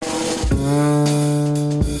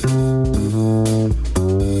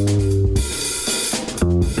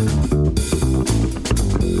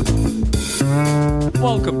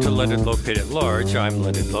Welcome to Leonard Lopate at Large. I'm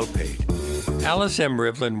Leonard Lopate. Alice M.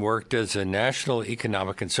 Rivlin worked as a national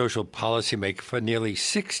economic and social policymaker for nearly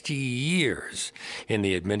 60 years in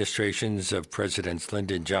the administrations of Presidents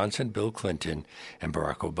Lyndon Johnson, Bill Clinton, and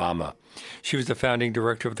Barack Obama. She was the founding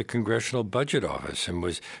director of the Congressional Budget Office and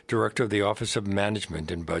was director of the Office of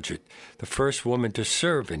Management and Budget, the first woman to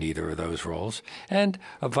serve in either of those roles, and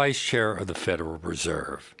a vice chair of the Federal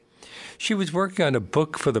Reserve. She was working on a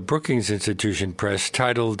book for the Brookings Institution Press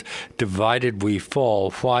titled Divided We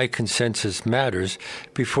Fall, Why Consensus Matters,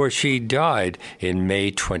 before she died in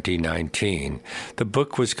May 2019. The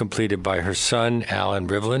book was completed by her son, Alan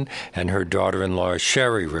Rivlin, and her daughter-in-law,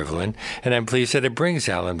 Sherry Rivlin, and I'm pleased that it brings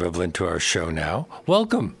Alan Rivlin to our show now.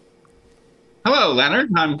 Welcome. Hello,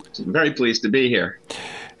 Leonard. I'm very pleased to be here.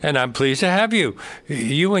 And I'm pleased to have you.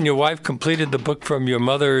 You and your wife completed the book from your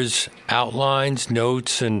mother's outlines,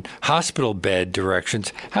 notes, and hospital bed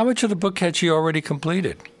directions. How much of the book had she already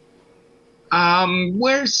completed?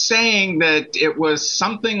 We're saying that it was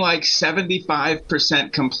something like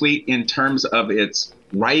 75% complete in terms of its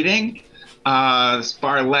writing. It's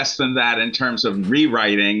far less than that in terms of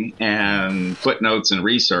rewriting and footnotes and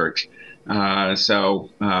research. So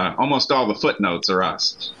almost all the footnotes are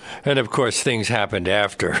us. And, of course, things happened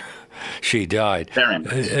after she died.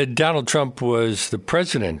 Donald Trump was the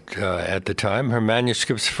president at the time. Her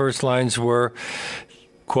manuscript's first lines were,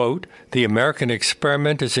 quote, "The American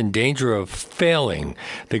experiment is in danger of failing.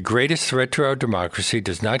 The greatest threat to our democracy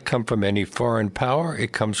does not come from any foreign power.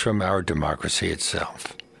 It comes from our democracy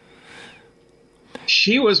itself."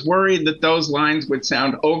 She was worried that those lines would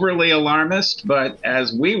sound overly alarmist, but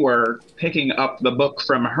as we were picking up the book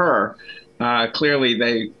from her, clearly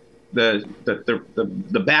the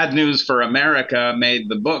bad news for America made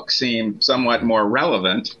the book seem somewhat more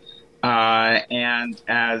relevant. And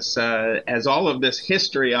as all of this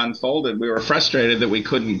history unfolded, we were frustrated that we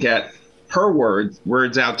couldn't get her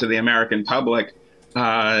words out to the American public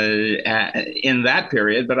in that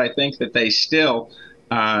period. But I think that they still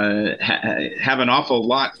have an awful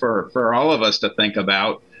lot for all of us to think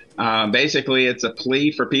about. Basically, it's a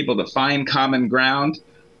plea for people to find common ground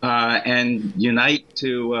and unite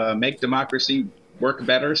to make democracy work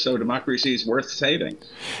better, so democracy is worth saving.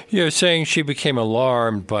 You're saying she became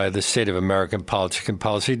alarmed by the state of American politics and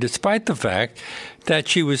policy, despite the fact that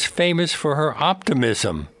she was famous for her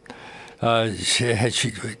optimism. Did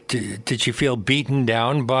she feel beaten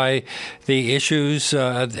down by the issues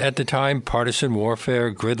at the time? Partisan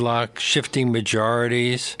warfare, gridlock, shifting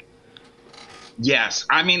majorities? Yes.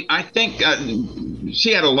 I mean, I think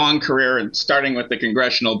she had a long career, starting with the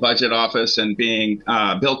Congressional Budget Office and being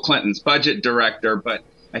Bill Clinton's budget director. But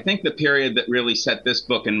I think the period that really set this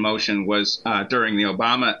book in motion was during the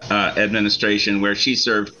Obama administration, where she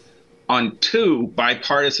served on two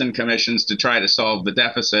bipartisan commissions to try to solve the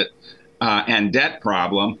deficit and debt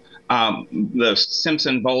problem, the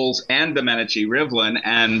Simpson-Bowles and Domenici-Rivlin,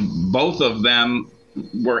 and both of them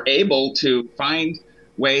were able to find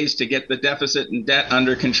ways to get the deficit and debt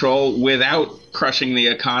under control without crushing the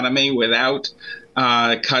economy, without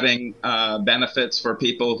cutting benefits for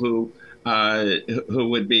people who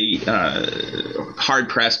would be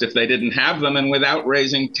hard-pressed if they didn't have them, and without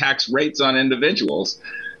raising tax rates on individuals.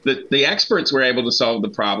 The experts were able to solve the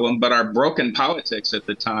problem, but our broken politics at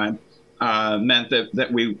the time meant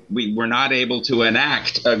that we were not able to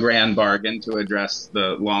enact a grand bargain to address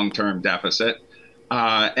the long-term deficit.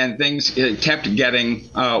 And things kept getting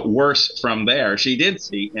worse from there. She did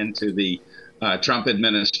see into the Trump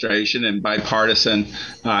administration and bipartisan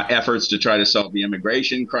efforts to try to solve the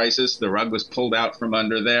immigration crisis. The rug was pulled out from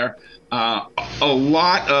under there. A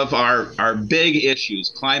lot of our big issues,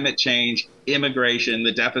 climate change, immigration,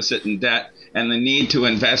 the deficit and debt, and the need to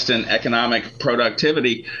invest in economic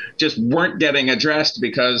productivity just weren't getting addressed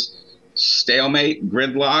because stalemate,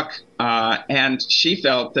 gridlock, and she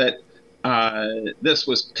felt that this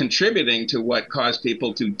was contributing to what caused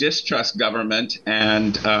people to distrust government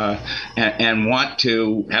and want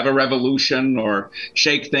to have a revolution or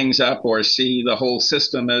shake things up or see the whole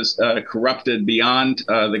system as corrupted beyond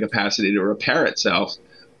the capacity to repair itself,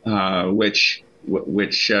 which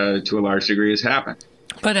to a large degree has happened.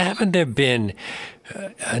 But haven't there been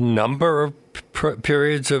a number of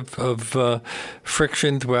periods of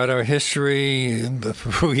friction throughout our history?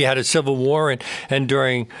 We had a civil war, and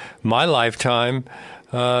during my lifetime,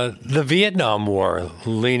 the Vietnam War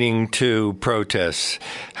leading to protests.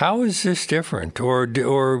 How is this different? Or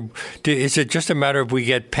is it just a matter of we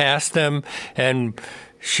get past them and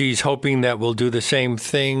she's hoping that we'll do the same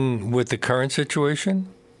thing with the current situation?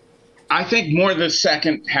 I think more the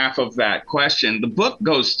second half of that question. The book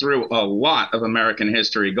goes through a lot of American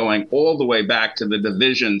history, going all the way back to the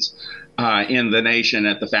divisions in the nation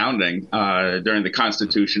at the founding during the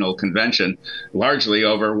Constitutional Convention, largely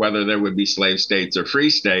over whether there would be slave states or free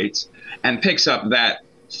states, and picks up that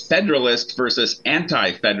Federalist versus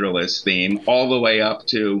anti-Federalist theme all the way up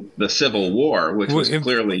to the Civil War, which was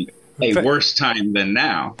clearly a worse time than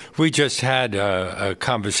now. We just had a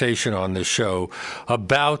conversation on the show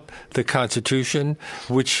about the Constitution,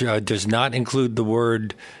 which does not include the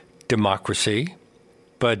word democracy,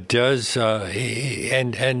 but does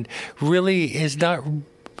and really is not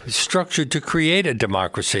structured to create a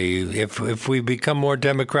democracy. If we become more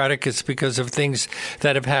democratic, it's because of things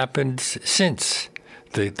that have happened since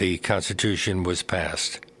the Constitution was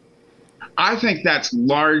passed. I think that's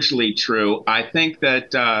largely true. I think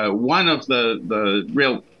that one of the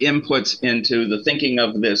real inputs into the thinking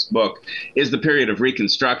of this book is the period of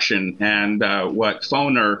Reconstruction and what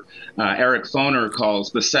Eric Foner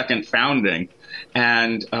calls the second founding.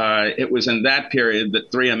 And it was in that period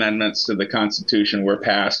that 3 amendments to the Constitution were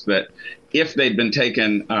passed that, if they'd been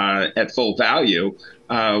taken at full value,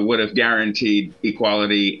 would have guaranteed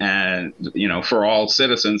equality and, for all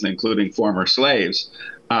citizens, including former slaves.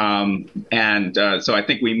 So I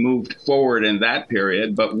think we moved forward in that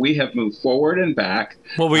period, but we have moved forward and back.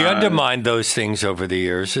 Well, we undermined those things over the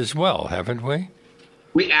years as well, haven't we?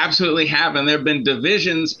 We absolutely have. And there have been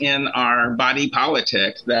divisions in our body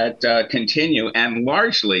politic that continue. And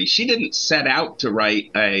largely, she didn't set out to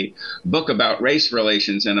write a book about race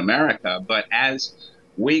relations in America. But as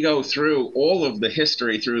we go through all of the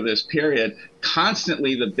history through this period,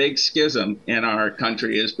 constantly the big schism in our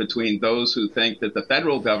country is between those who think that the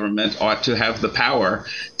federal government ought to have the power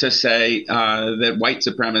to say that white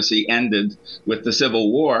supremacy ended with the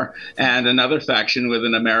Civil War, and another faction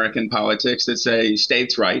within American politics that say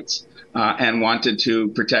states' rights and wanted to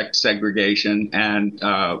protect segregation and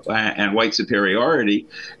white superiority.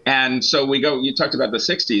 And so we go, you talked about the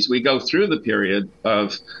 60s, we go through the period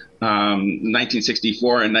of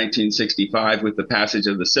 1964 and 1965 with the passage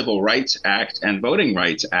of the Civil Rights Act and Voting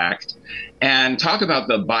Rights Act, and talk about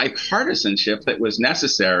the bipartisanship that was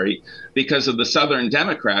necessary because of the Southern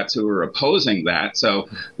Democrats who were opposing that. So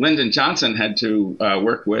Lyndon Johnson had to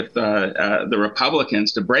work with the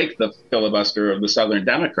Republicans to break the filibuster of the Southern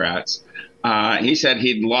Democrats. He said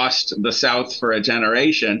he'd lost the South for a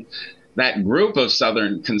generation. That group of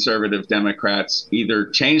Southern conservative Democrats either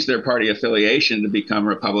changed their party affiliation to become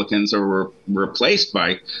Republicans or were replaced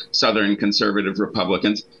by Southern conservative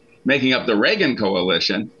Republicans, making up the Reagan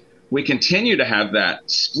coalition. We continue to have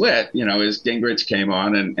that split, as Gingrich came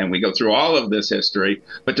on, and we go through all of this history.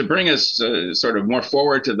 But to bring us sort of more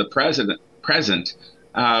forward to the present,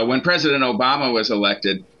 when President Obama was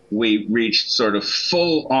elected, we reached sort of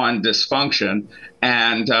full-on dysfunction,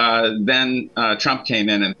 and then Trump came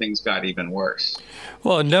in and things got even worse.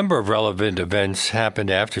 Well, a number of relevant events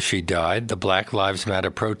happened after she died: the Black Lives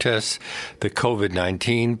Matter protests, the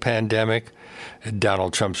COVID-19 pandemic,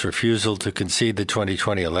 Donald Trump's refusal to concede the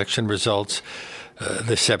 2020 election results,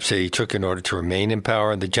 the steps that he took in order to remain in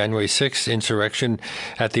power, and the January 6th insurrection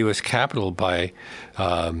at the U.S. Capitol by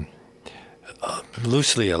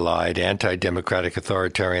loosely allied anti-democratic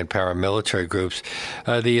authoritarian paramilitary groups.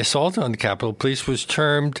 The assault on the Capitol Police was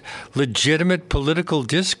termed legitimate political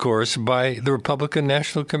discourse by the Republican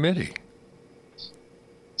National Committee.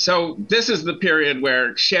 So this is the period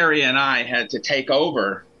where Sherry and I had to take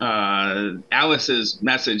over Alice's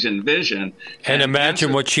message and vision. And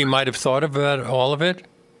imagine what she might have thought about all of it.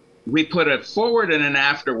 We put a forward and an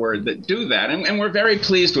afterward that do that. And we're very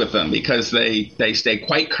pleased with them because they stay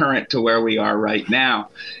quite current to where we are right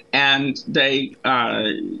now. And the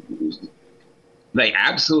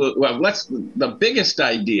biggest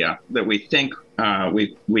idea that we think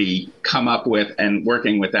we come up with and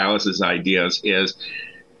working with Alice's ideas is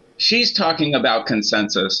she's talking about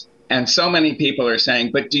consensus. And so many people are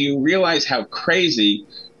saying, but do you realize how crazy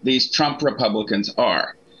these Trump Republicans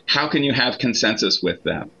are? How can you have consensus with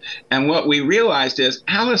them? And what we realized is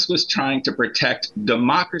Alice was trying to protect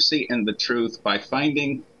democracy and the truth by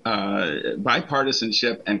finding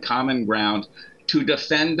bipartisanship and common ground to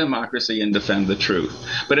defend democracy and defend the truth.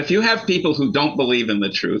 But if you have people who don't believe in the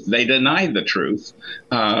truth, they deny the truth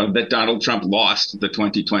that Donald Trump lost the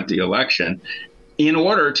 2020 election in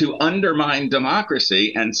order to undermine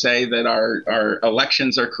democracy and say that our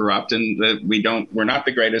elections are corrupt and that we're not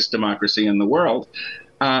the greatest democracy in the world.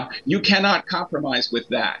 You cannot compromise with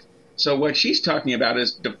that. So what she's talking about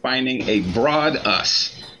is defining a broad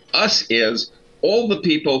us. Us is all the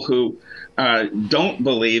people who don't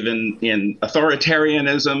believe in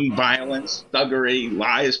authoritarianism, violence, thuggery,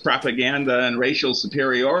 lies, propaganda, and racial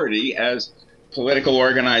superiority as political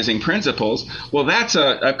organizing principles. Well, that's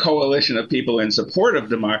a coalition of people in support of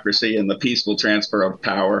democracy and the peaceful transfer of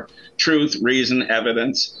power, truth, reason,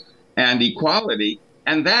 evidence, and equality.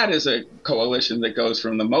 And that is a coalition that goes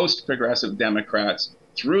from the most progressive Democrats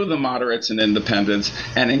through the moderates and independents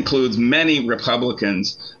and includes many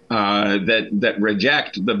Republicans that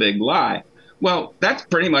reject the big lie. Well, that's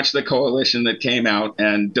pretty much the coalition that came out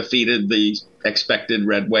and defeated the expected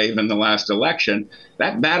red wave in the last election.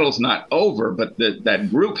 That battle's not over, but that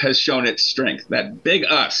group has shown its strength. That big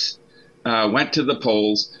us went to the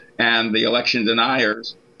polls, and the election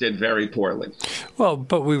deniers did very poorly. Well,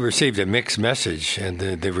 but we received a mixed message in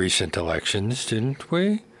the recent elections, didn't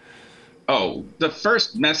we? Oh, the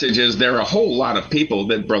first message is there are a whole lot of people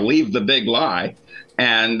that believe the big lie,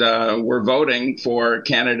 and we're voting for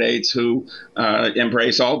candidates who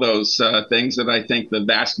embrace all those things that I think the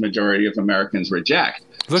vast majority of Americans reject.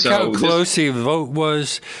 Look how close the vote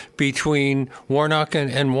was between Warnock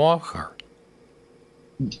and Walker.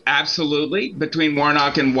 Absolutely, between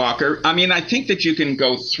Warnock and Walker. I mean, I think that you can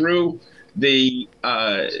go through the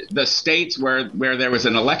states where there was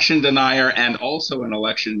an election denier and also an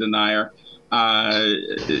election denier,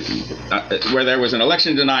 where there was an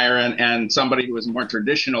election denier and somebody who was more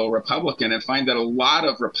traditional Republican, and find that a lot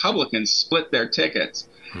of Republicans split their tickets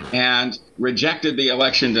and rejected the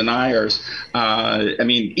election deniers. I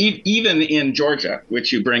mean, even in Georgia,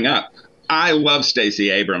 which you bring up, I love Stacey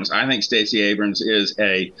Abrams. I think Stacey Abrams is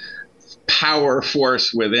a power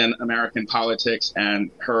force within American politics, and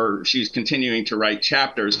she's continuing to write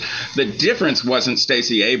chapters. The difference wasn't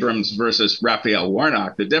Stacey Abrams versus Raphael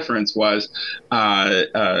Warnock. The difference was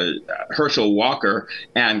Herschel Walker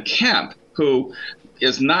and Kemp, who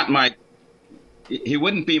is not he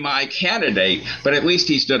wouldn't be my candidate, but at least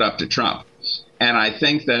he stood up to Trump. And I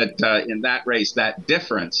think that in that race, that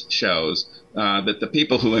difference shows that the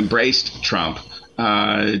people who embraced Trump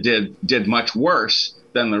did much worse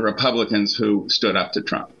than the Republicans who stood up to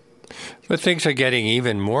Trump. But things are getting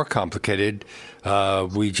even more complicated.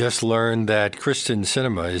 We just learned that Kyrsten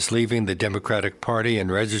Sinema is leaving the Democratic Party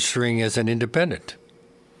and registering as an independent.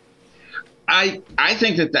 I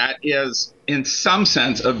think that is, in some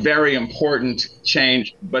sense, a very important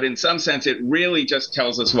change, but in some sense, it really just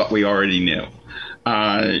tells us what we already knew.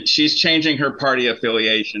 She's changing her party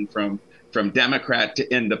affiliation from Democrat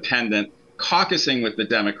to independent, caucusing with the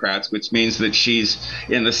Democrats, which means that she's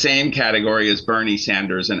in the same category as Bernie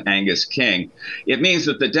Sanders and Angus King. It means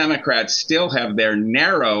that the Democrats still have their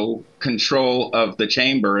narrow control of the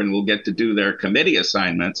chamber and will get to do their committee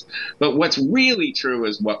assignments. But what's really true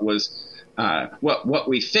is what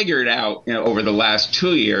we figured out over the last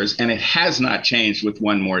 2 years, and it has not changed with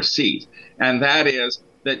one more seat, and that is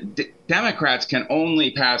that Democrats can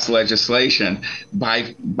only pass legislation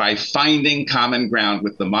by finding common ground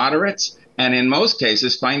with the moderates, and in most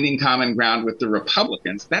cases, finding common ground with the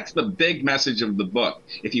Republicans. That's the big message of the book.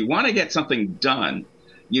 If you want to get something done,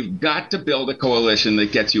 you've got to build a coalition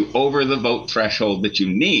that gets you over the vote threshold that you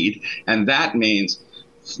need, and that means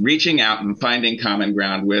reaching out and finding common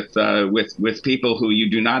ground with people who you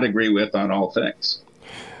do not agree with on all things.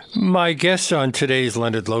 My guest on today's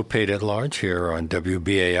Leonard Lopate at Large here on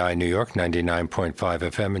WBAI New York 99.5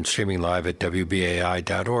 FM and streaming live at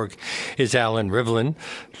WBAI.org is Alan Rivlin,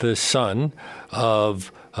 the son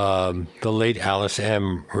of the late Alice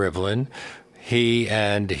M. Rivlin. He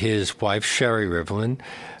and his wife, Sherry Rivlin,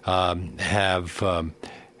 have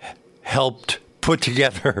helped put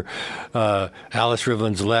together Alice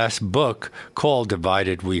Rivlin's last book called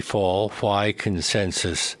Divided We Fall, Why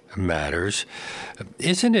Consensus Matters.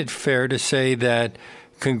 Isn't it fair to say that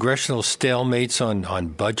congressional stalemates on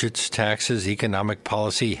budgets, taxes, economic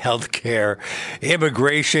policy, health care,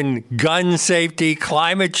 immigration, gun safety,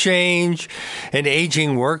 climate change, an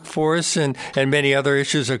aging workforce, and many other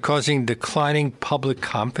issues are causing declining public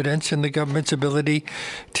confidence in the government's ability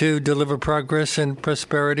to deliver progress and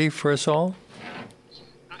prosperity for us all?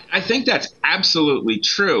 I think that's absolutely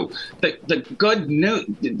true. The good news,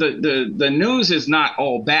 the news is not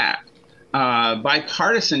all bad.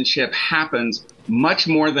 Bipartisanship happens much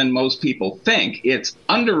more than most people think. It's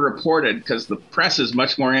underreported because the press is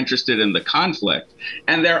much more interested in the conflict.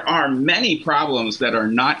 And there are many problems that are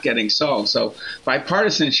not getting solved. So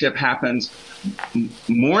bipartisanship happens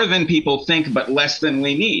more than people think, but less than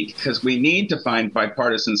we need, because we need to find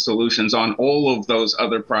bipartisan solutions on all of those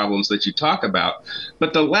other problems that you talk about.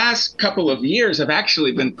 But the last couple of years have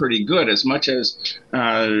actually been pretty good. As much as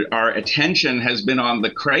our attention has been on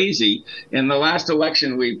the crazy, in the last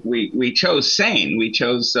election, we chose sane. We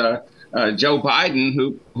chose Joe Biden,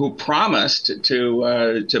 who promised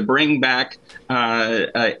to bring back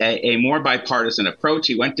a more bipartisan approach.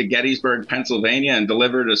 He went to Gettysburg, Pennsylvania, and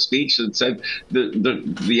delivered a speech that said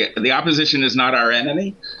the opposition is not our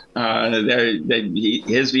enemy.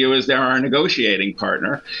 His view is they're our negotiating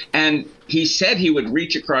partner, and he said he would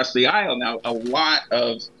reach across the aisle. Now, a lot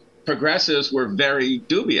of progressives were very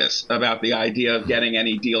dubious about the idea of getting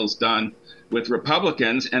any deals done with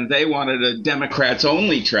Republicans, and they wanted a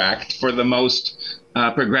Democrats-only track for the most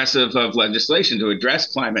progressive of legislation to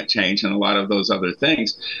address climate change and a lot of those other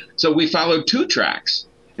things. So we followed two tracks.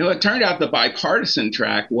 It turned out the bipartisan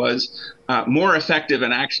track was more effective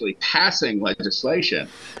in actually passing legislation.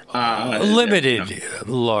 Limited,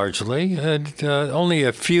 largely. Only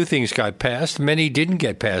a few things got passed. Many didn't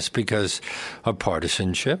get passed because of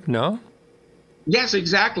partisanship, no? Yes,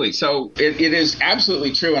 exactly. So it is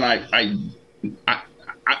absolutely true. And I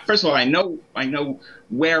first of all, I know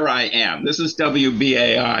where I am. This is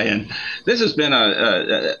WBAI, and this has been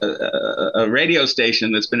a radio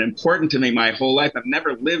station that's been important to me my whole life. I've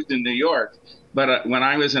never lived in New York, but when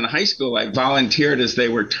I was in high school, I volunteered as they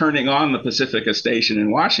were turning on the Pacifica station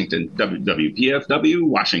in Washington, WPFW,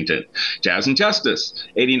 Washington, Jazz and Justice,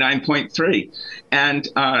 89.3. And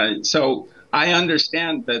so I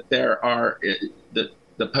understand that there are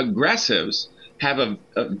the progressives have a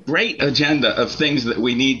great agenda of things that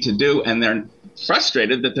we need to do, and they're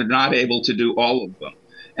frustrated that they're not able to do all of them.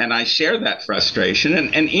 And I share that frustration.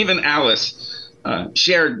 And even Alice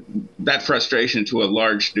shared that frustration to a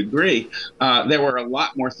large degree. There were a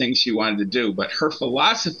lot more things she wanted to do, but her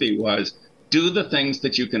philosophy was do the things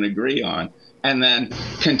that you can agree on and then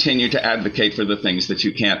continue to advocate for the things that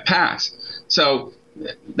you can't pass. So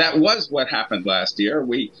that was what happened last year.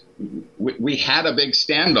 We had a big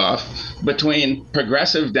standoff between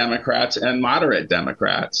progressive Democrats and moderate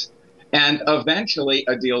Democrats. And eventually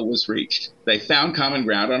a deal was reached. They found common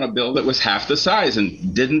ground on a bill that was half the size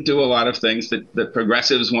and didn't do a lot of things that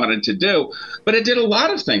progressives wanted to do, but it did a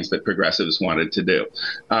lot of things that progressives wanted to do,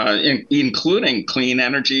 including clean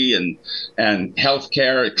energy and health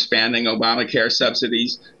care, expanding Obamacare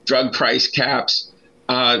subsidies, drug price caps,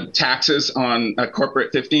 taxes on a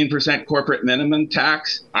 15% corporate minimum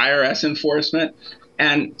tax, IRS enforcement.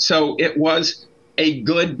 And so it was a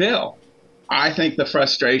good bill. I think the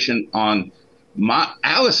frustration on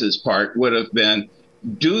Alice's part would have been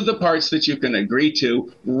do the parts that you can agree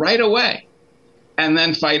to right away and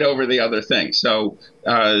then fight over the other things. So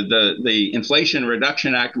the Inflation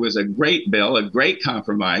Reduction Act was a great bill, a great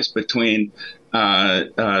compromise between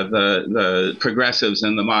the progressives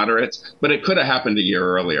and the moderates, but it could have happened a year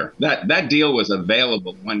earlier. That deal was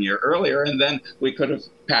available 1 year earlier, and then we could have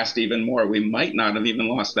passed even more. We might not have even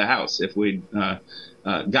lost the House if we'd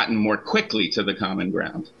gotten more quickly to the common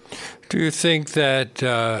ground. Do you think that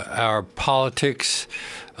our politics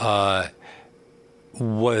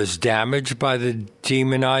was damaged by the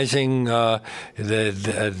demonizing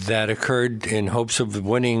that occurred in hopes of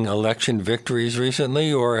winning election victories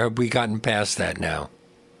recently, or have we gotten past that now?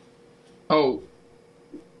 Oh,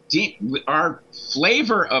 our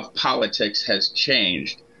flavor of politics has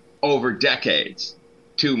changed over decades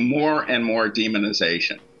to more and more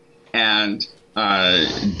demonization. And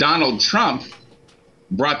Donald Trump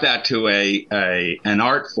brought that to an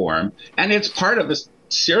art form, and it's part of a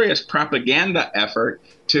serious propaganda effort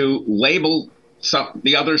to label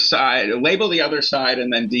the other side,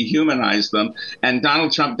 and then dehumanize them. And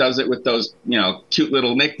Donald Trump does it with those, cute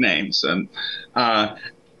little nicknames. And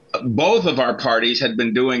both of our parties had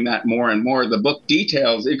been doing that more and more. The book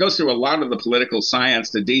details, it goes through a lot of the political science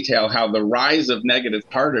to detail how the rise of negative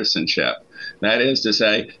partisanship, that is to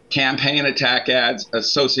say, campaign attack ads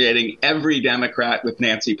associating every Democrat with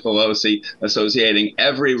Nancy Pelosi, associating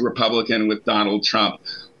every Republican with Donald Trump,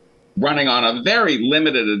 running on a very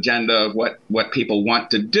limited agenda of what people want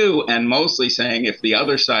to do, and mostly saying if the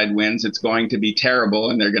other side wins, it's going to be terrible,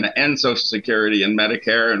 and they're going to end Social Security and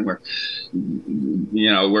Medicare, and we're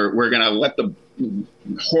going to let the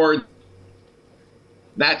horde.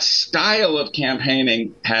 That style of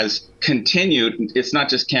campaigning has continued. It's not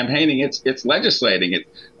just campaigning, it's legislating.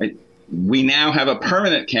 We now have a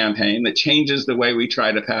permanent campaign that changes the way we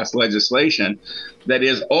try to pass legislation that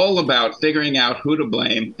is all about figuring out who to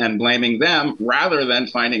blame and blaming them rather than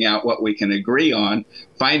finding out what we can agree on,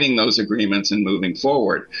 finding those agreements and moving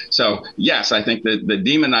forward. So, yes, I think that the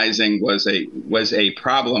demonizing was a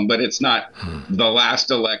problem, but it's not the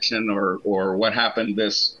last election or what happened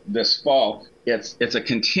this fall. It's a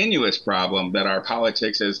continuous problem that our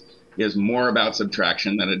politics is more about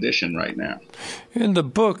subtraction than addition right now. In the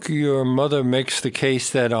book, your mother makes the case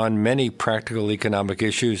that on many practical economic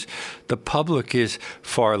issues, the public is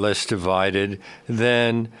far less divided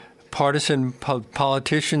than partisan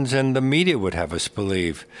politicians and the media would have us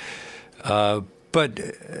believe. But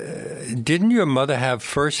didn't your mother have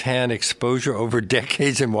firsthand exposure over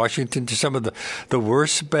decades in Washington to some of the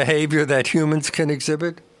worst behavior that humans can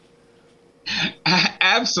exhibit?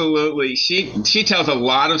 Absolutely. She tells a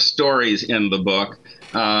lot of stories in the book.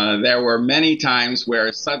 There were many times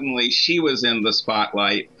where suddenly she was in the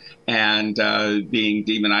spotlight and being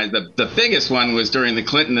demonized. The biggest one was during the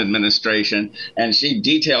Clinton administration, and she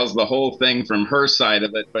details the whole thing from her side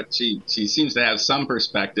of it, but she seems to have some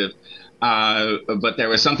perspective. But there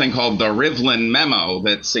was something called the Rivlin Memo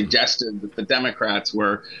that suggested that the Democrats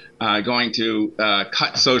were going to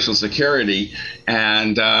cut Social Security,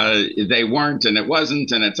 and they weren't, and it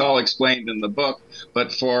wasn't, and it's all explained in the book.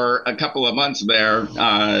 But for a couple of months there,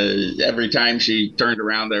 every time she turned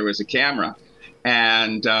around, there was a camera,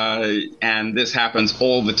 and this happens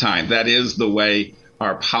all the time. That is the way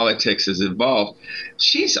our politics has evolved.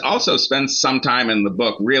 She's also spent some time in the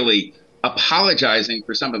book really apologizing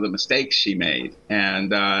for some of the mistakes she made,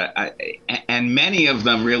 and many of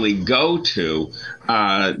them really go to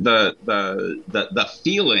the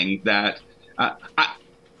feeling that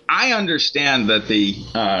I understand that the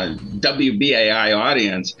WBAI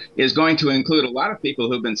audience is going to include a lot of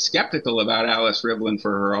people who've been skeptical about Alice Rivlin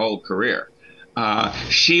for her whole career.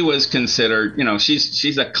 She was considered,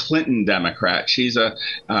 she's a Clinton Democrat. She's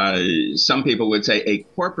some people would say a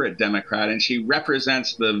corporate Democrat, and she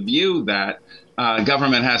represents the view that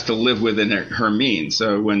government has to live within her means.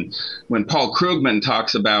 So when Paul Krugman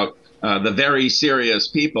talks about the very serious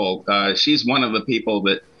people, she's one of the people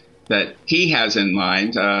that he has in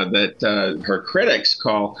mind, that her critics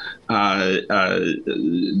call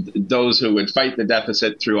those who would fight the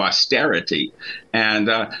deficit through austerity. And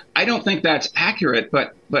I don't think that's accurate,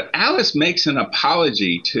 but Alice makes an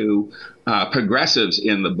apology to progressives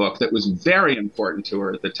in the book that was very important to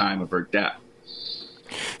her at the time of her death.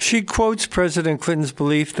 She quotes President Clinton's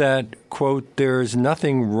belief that, quote, there is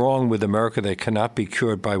nothing wrong with America that cannot be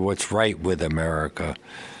cured by what's right with America.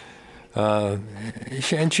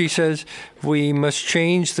 And she says, we must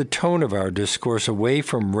change the tone of our discourse away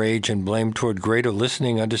from rage and blame toward greater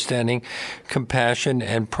listening, understanding, compassion,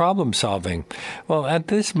 and problem solving. Well, at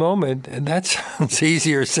this moment, that sounds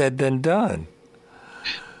easier said than done.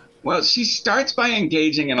 Well, she starts by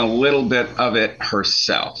engaging in a little bit of it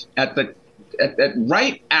herself.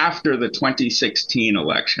 Right after the 2016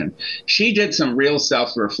 election, she did some real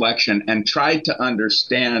self-reflection and tried to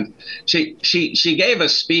understand. She gave a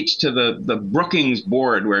speech to the Brookings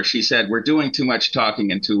board where she said, we're doing too much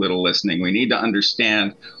talking and too little listening. We need to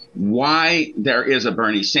understand why there is a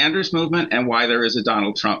Bernie Sanders movement and why there is a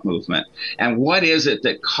Donald Trump movement. And what is it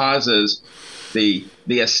that causes the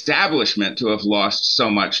establishment to have lost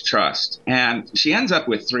so much trust? And she ends up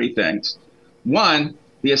with three things. One,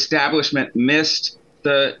 the establishment missed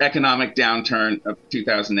the economic downturn of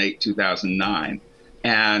 2008, 2009.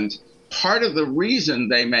 And part of the reason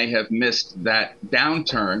they may have missed that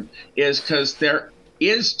downturn is because there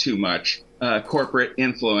is too much corporate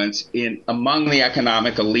influence among the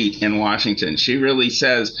economic elite in Washington. She really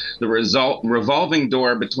says the revolving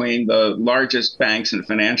door between the largest banks and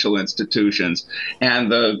financial institutions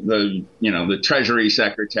and the Treasury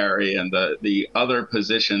Secretary and the other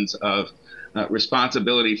positions of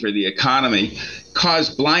responsibility for the economy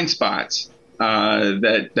caused blind spots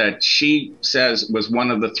that she says was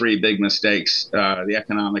one of the three big mistakes the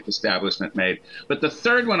economic establishment made. But the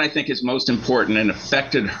third one I think is most important and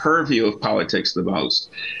affected her view of politics the most,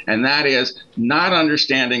 and that is not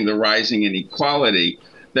understanding the rising inequality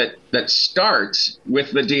that starts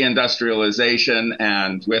with the deindustrialization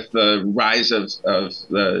and with the rise of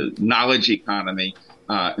the knowledge economy.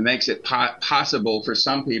 It makes it possible for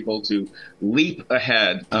some people to leap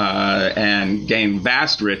ahead and gain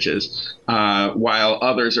vast riches while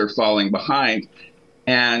others are falling behind.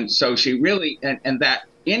 And so she really, and that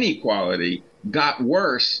inequality got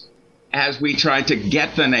worse as we tried to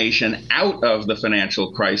get the nation out of the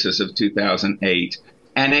financial crisis of 2008.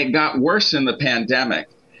 And it got worse in the pandemic.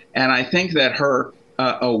 And I think that her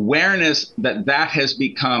awareness that has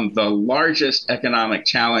become the largest economic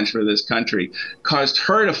challenge for this country caused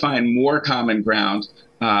her to find more common ground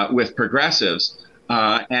with progressives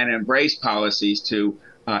and embrace policies to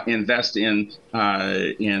invest in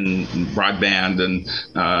broadband and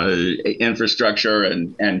infrastructure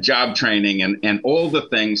and job training and all the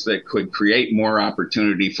things that could create more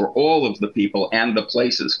opportunity for all of the people and the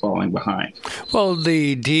places falling behind. Well,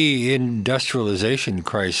 the deindustrialization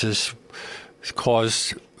crisis is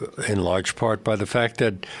caused in large part by the fact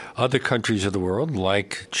that other countries of the world,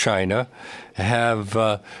 like China,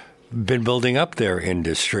 have been building up their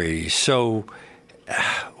industry. So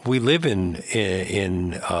we live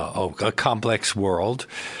in a complex world.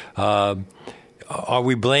 Are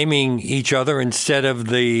we blaming each other instead of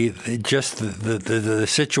the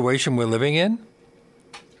situation we're living in?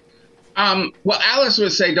 Well, Alice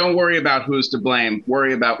would say, don't worry about who's to blame.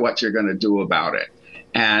 Worry about what you're going to do about it.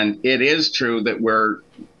 And it is true that we're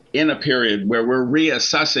in a period where we're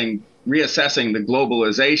reassessing the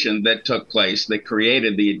globalization that took place, that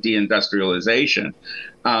created the deindustrialization.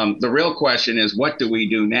 The real question is, what do we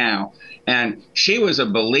do now? And she was a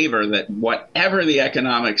believer that whatever the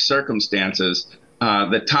economic circumstances,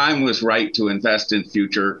 the time was right to invest in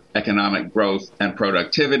future economic growth and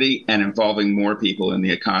productivity and involving more people in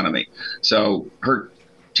the economy. So her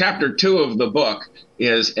chapter 2 of the book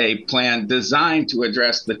is a plan designed to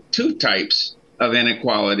address the two types of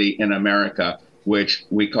inequality in America, which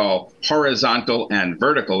we call horizontal and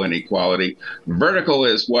vertical inequality. Vertical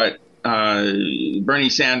is what Bernie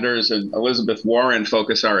Sanders and Elizabeth Warren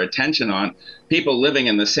focus our attention on. People living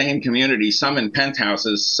in the same community, some in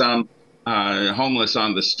penthouses, some homeless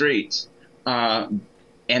on the streets. And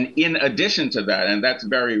in addition to that, and that's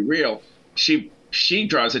very real, she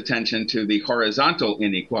draws attention to the horizontal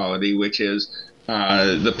inequality, which is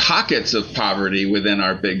the pockets of poverty within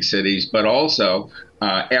our big cities, but also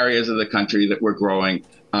areas of the country that were growing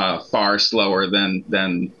far slower than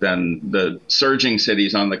the surging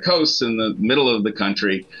cities on the coasts. In the middle of the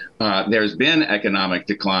country, there's been economic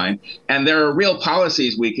decline. And there are real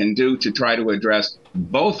policies we can do to try to address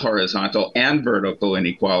both horizontal and vertical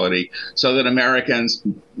inequality so that Americans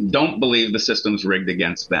don't believe the system's rigged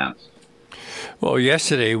against them. Well,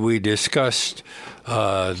 yesterday we discussed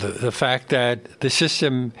the fact that the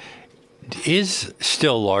system is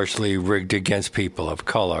still largely rigged against people of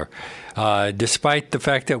color, despite the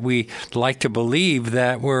fact that we like to believe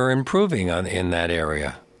that we're improving in that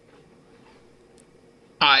area.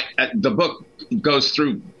 The book goes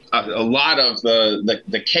through a lot of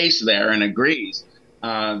the case there and agrees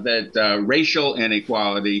that racial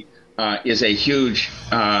inequality is a huge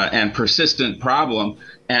and persistent problem.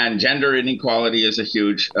 And gender inequality is a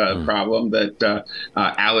huge problem that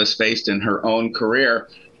Alice faced in her own career.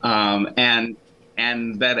 And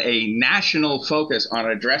that a national focus on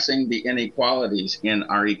addressing the inequalities in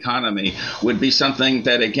our economy would be something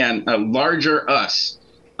that, again, a larger us,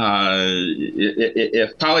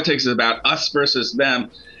 if politics is about us versus them,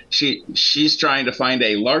 she's trying to find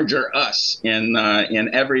a larger us in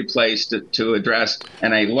every place to address.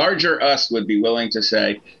 And a larger us would be willing to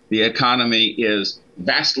say the economy is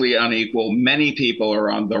vastly unequal. Many people are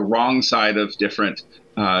on the wrong side of different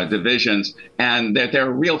divisions, and that there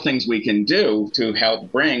are real things we can do to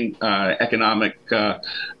help bring economic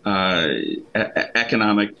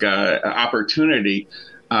opportunity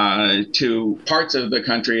to parts of the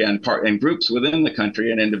country and groups within the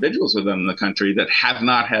country and individuals within the country that have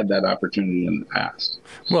not had that opportunity in the past.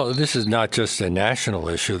 Well, this is not just a national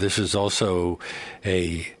issue. This is also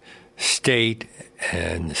a state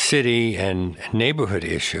and city and neighborhood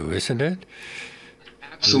issue, isn't it?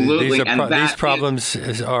 Absolutely. These problems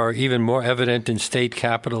are even more evident in state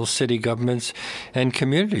capitals, city governments, and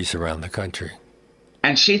communities around the country.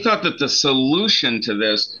 And she thought that the solution to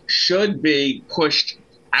this should be pushed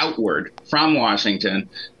outward from Washington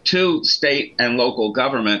to state and local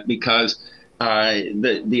government, because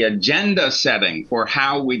the agenda setting for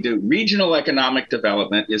how we do regional economic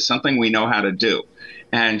development is something we know how to do.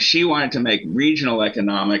 And she wanted to make regional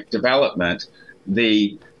economic development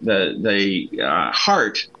the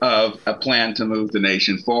heart of a plan to move the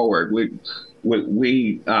nation forward.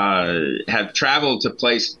 We have traveled to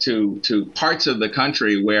parts of the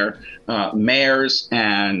country where mayors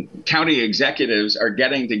and county executives are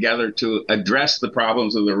getting together to address the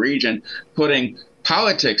problems of the region, putting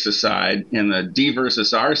politics aside in the D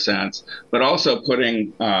versus R sense, but also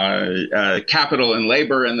putting capital and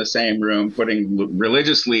labor in the same room, putting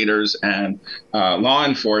religious leaders and law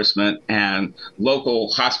enforcement and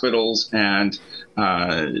local hospitals and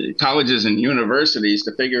colleges and universities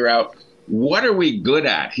to figure out, what are we good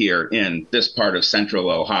at here in this part of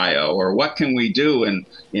central Ohio, or what can we do in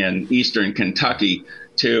eastern Kentucky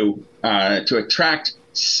to attract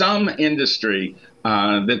some industry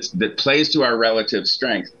that plays to our relative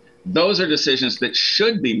strength. those are decisions that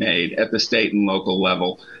should be made at the state and local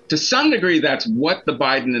level. To some degree, that's what the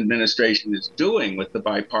Biden administration is doing with the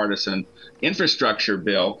bipartisan infrastructure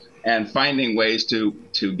bill and finding ways to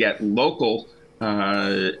get local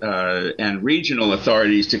and regional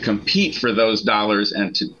authorities to compete for those dollars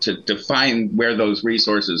and to define where those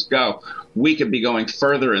resources go. We could be going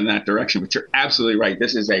further in that direction, but you're absolutely right.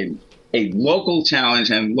 This is a local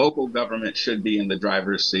challenge, and local government should be in the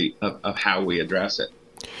driver's seat of how we address it.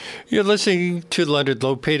 You're listening to Leonard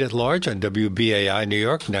Lopate at Large on WBAI New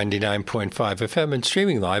York, 99.5 FM, and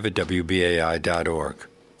streaming live at WBAI.org.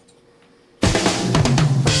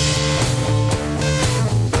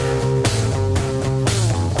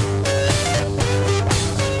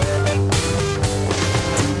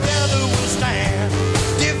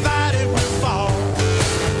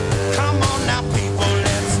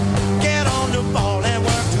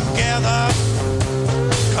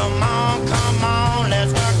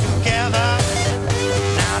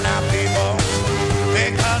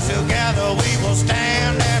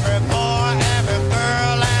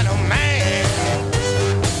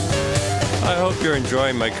 You're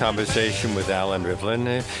enjoying my conversation with Alan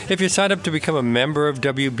Rivlin. If you sign up to become a member of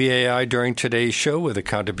WBAI during today's show with a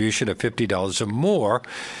contribution of $50 or more,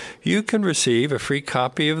 you can receive a free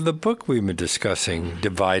copy of the book we've been discussing,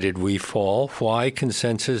 Divided We Fall, Why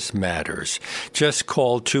Consensus Matters. Just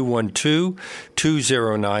call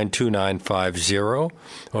 212-209-2950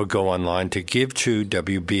 or go online to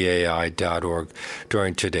give2wbai.org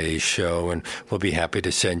during today's show, and we'll be happy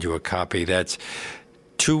to send you a copy. That's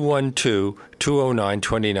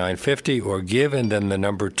 212-209-2950 or give and then the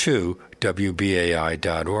number 2,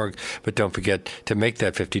 WBAI.org. But don't forget to make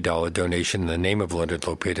that $50 donation in the name of Leonard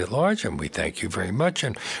Lopate at Large, and we thank you very much.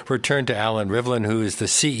 And return to Alan Rivlin, who is the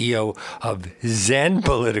CEO of Zen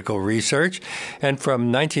Political Research. And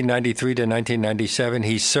from 1993 to 1997,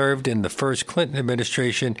 he served in the first Clinton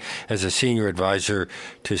administration as a senior advisor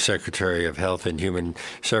to Secretary of Health and Human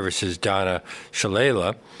Services Donna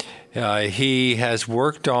Shalala. He has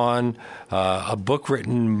worked on a book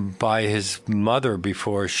written by his mother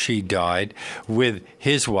before she died with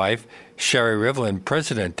his wife, Sherry Rivlin,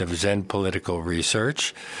 president of Zen Political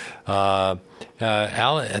Research.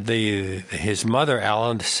 His mother,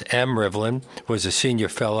 Alice M. Rivlin, was a senior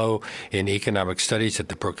fellow in economic studies at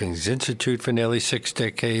the Brookings Institute for nearly 6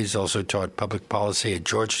 decades, also taught public policy at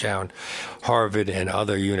Georgetown, Harvard, and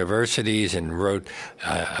other universities, and wrote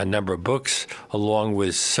a number of books, along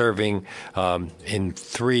with serving in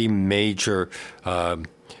 3 major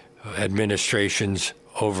administrations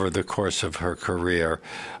over the course of her career.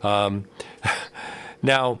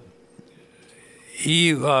 Now,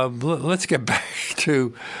 let's get back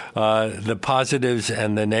to the positives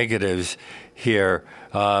and the negatives here.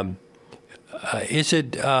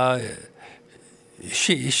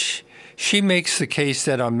 She makes the case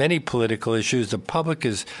that on many political issues, the public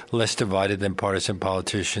is less divided than partisan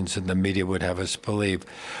politicians and the media would have us believe.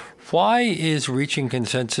 Why is reaching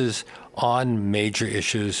consensus on major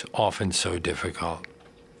issues often so difficult?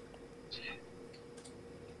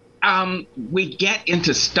 We get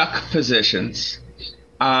into stuck positions.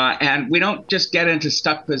 And we don't just get into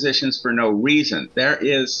stuck positions for no reason. There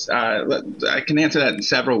is, I can answer that in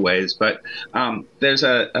several ways, but there's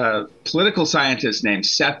a political scientist named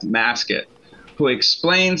Seth Maskett who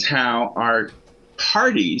explains how our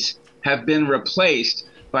parties have been replaced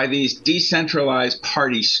by these decentralized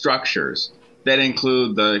party structures that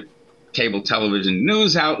include the cable television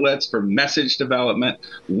news outlets for message development,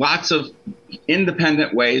 lots of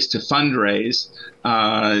independent ways to fundraise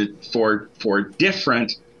for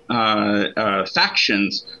different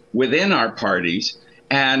factions within our parties.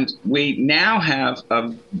 And we now have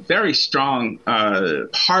a very strong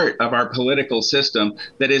part of our political system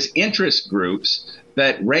that is interest groups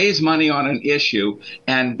that raise money on an issue,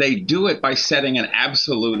 and they do it by setting an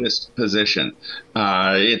absolutist position.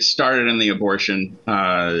 It started in the abortion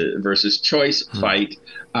versus choice fight.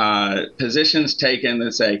 Positions taken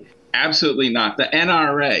that say, absolutely not. The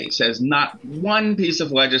NRA says not one piece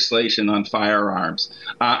of legislation on firearms.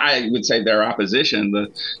 I would say their opposition,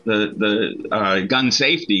 the gun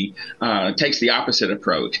safety, takes the opposite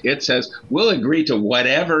approach. It says we'll agree to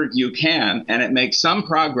whatever you can, and it makes some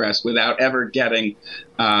progress without ever getting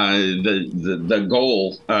the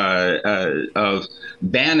goal of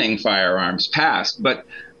banning firearms passed. But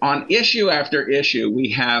on issue after issue, we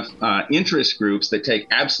have interest groups that take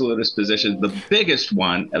absolutist positions. The biggest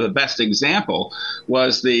one, the best example,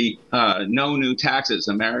 was the no new taxes,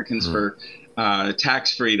 Americans for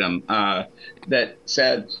tax freedom, that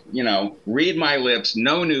said, read my lips,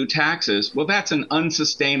 no new taxes. Well, that's an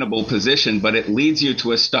unsustainable position, but it leads you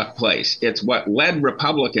to a stuck place. It's what led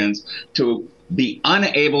Republicans to be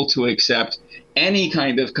unable to accept any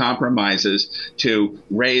kind of compromises to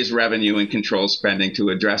raise revenue and control spending to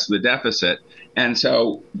address the deficit. And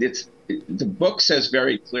so the book says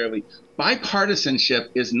very clearly, bipartisanship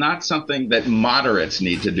is not something that moderates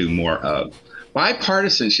need to do more of.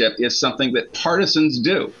 Bipartisanship is something that partisans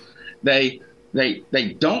do. They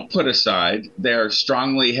don't put aside their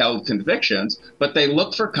strongly held convictions, but they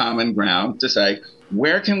look for common ground to say,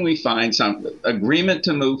 where can we find some agreement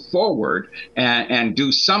to move forward and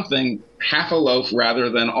do something half a loaf rather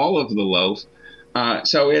than all of the loaf?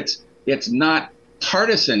 So it's not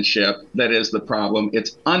partisanship that is the problem.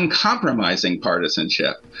 It's uncompromising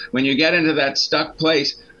partisanship. When you get into that stuck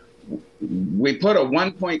place, we put a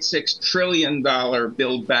 $1.6 trillion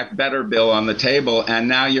Build Back Better bill on the table, and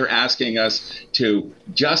now you're asking us to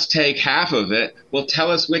just take half of it. Well,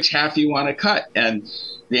 tell us which half you want to cut. And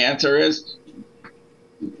the answer is,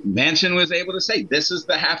 Manchin was able to say, this is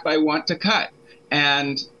the half I want to cut.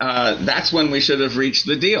 And that's when we should have reached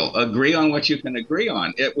the deal. Agree on what you can agree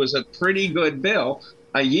on. It was a pretty good bill.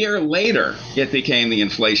 A year later, it became the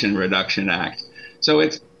Inflation Reduction Act. So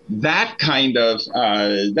it's that kind of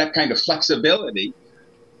flexibility,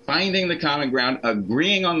 finding the common ground,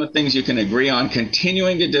 agreeing on the things you can agree on,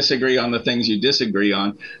 continuing to disagree on the things you disagree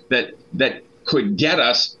on, that could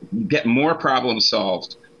get more problems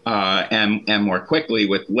solved and more quickly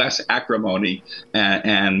with less acrimony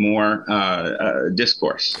and more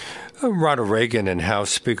discourse. Ronald Reagan and House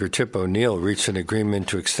Speaker Tip O'Neill reached an agreement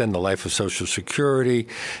to extend the life of Social Security.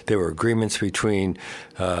 There were agreements between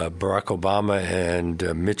Barack Obama and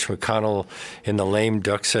Mitch McConnell in the lame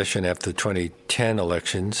duck session after the 2010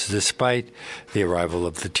 elections, despite the arrival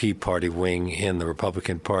of the Tea Party wing in the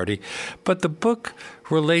Republican Party. But the book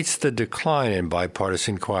relates the decline in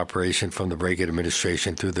bipartisan cooperation from the Reagan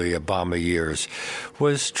administration through the Obama years.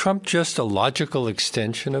 Was Trump just a logical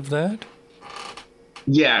extension of that?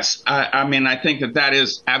 Yes. I mean, I think that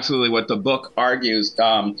is absolutely what the book argues.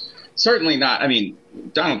 Certainly not. I mean,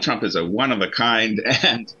 Donald Trump is a one of a kind,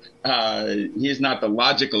 and he's not the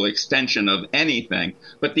logical extension of anything.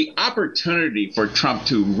 But the opportunity for Trump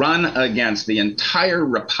to run against the entire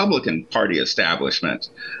Republican Party establishment,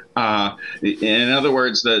 in other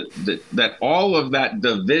words, that all of that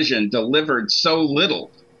division delivered so little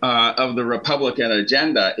of the Republican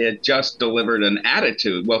agenda, it just delivered an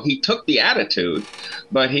attitude. Well, he took the attitude,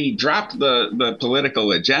 but he dropped the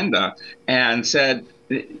political agenda and said,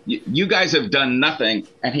 you guys have done nothing.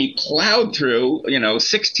 And he plowed through,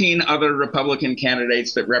 16 other Republican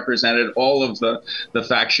candidates that represented all of the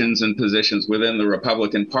factions and positions within the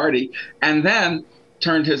Republican Party, and then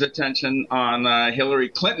turned his attention on Hillary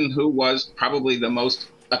Clinton, who was probably the most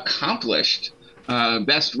accomplished,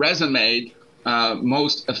 best resumed,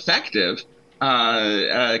 most effective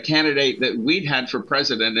candidate that we'd had for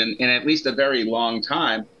president in at least a very long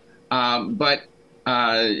time. But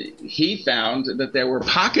he found that there were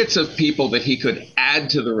pockets of people that he could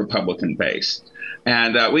add to the Republican base.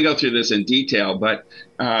 And we go through this in detail, but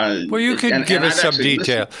well, you can give us some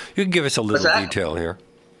detail. You can give us a little detail here.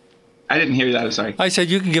 I didn't hear that. I'm sorry. I said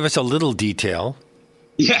you can give us a little detail.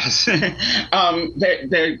 Yes. The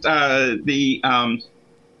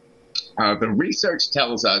research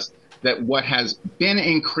tells us that what has been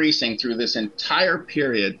increasing through this entire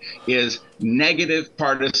period is negative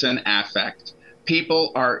partisan affect.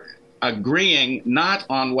 People are agreeing not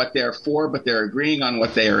on what they're for, but they're agreeing on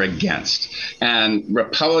what they are against. And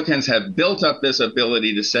Republicans have built up this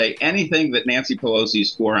ability to say anything that Nancy Pelosi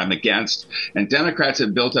is for, I'm against. And Democrats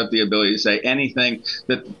have built up the ability to say anything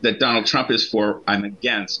that Donald Trump is for, I'm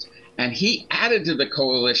against. And he added to the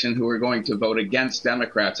coalition who are going to vote against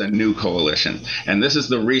Democrats a new coalition. And this is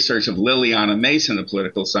the research of Liliana Mason, a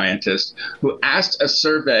political scientist, who asked a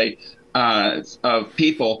survey of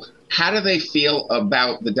people, how do they feel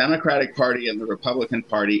about the Democratic Party and the Republican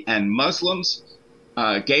Party and Muslims,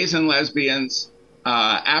 gays and lesbians,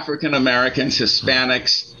 African Americans,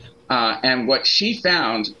 Hispanics. And what she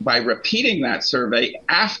found by repeating that survey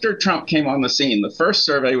after Trump came on the scene, the first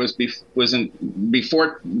survey was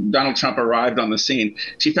before Donald Trump arrived on the scene.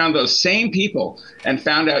 She found those same people and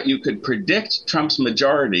found out you could predict Trump's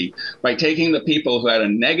majority by taking the people who had a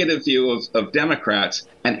negative view of Democrats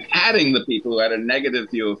and adding the people who had a negative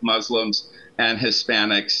view of Muslims and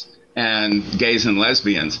Hispanics and gays and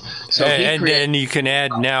lesbians. So and you can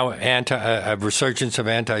add now a resurgence of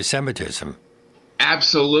anti-Semitism.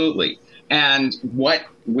 Absolutely. And what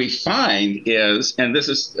we find is, and this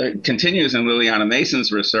is continues in Liliana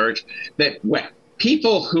Mason's research, that when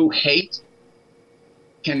people who hate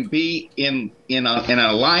can be in an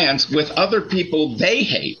alliance with other people they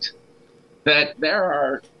hate. That there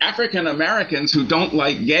are African Americans who don't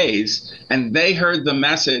like gays, and they heard the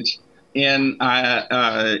message in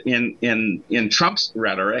Trump's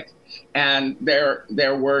rhetoric, and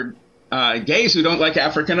there were gays who don't like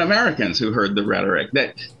African Americans who heard the rhetoric.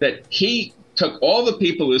 That he took all the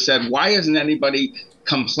people who said, "Why isn't anybody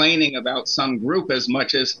complaining about some group as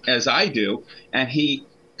much as I do?" and he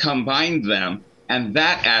combined them. And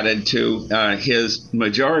that added to his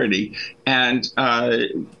majority. And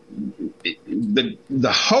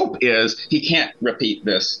the hope is he can't repeat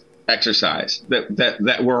this exercise,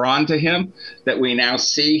 that we're on to him, that we now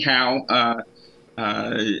see how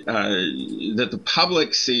that the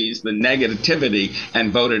public sees the negativity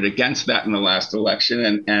and voted against that in the last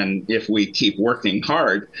election. And if we keep working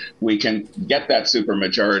hard, we can get that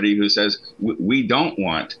supermajority who says we don't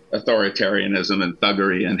want authoritarianism and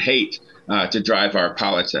thuggery and hate to drive our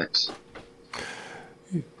politics.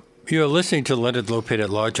 You're listening to Leonard Lopate at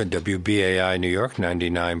Large on WBAI New York,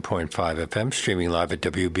 99.5 FM, streaming live at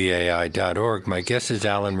WBAI.org. My guest is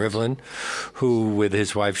Alan Rivlin, who, with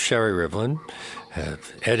his wife Sherry Rivlin,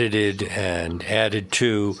 have edited and added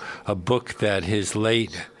to a book that his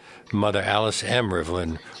late mother, Alice M.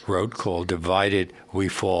 Rivlin, wrote called Divided We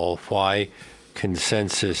Fall, Why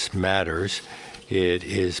Consensus Matters. It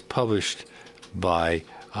is published by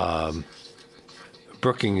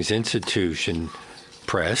Brookings Institution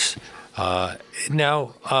Press.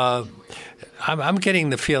 Now, I'm getting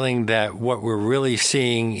the feeling that what we're really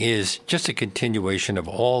seeing is just a continuation of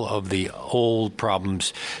all of the old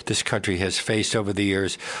problems this country has faced over the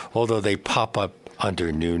years, although they pop up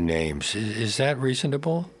under new names. Is that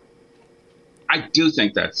reasonable? I do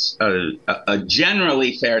think that's a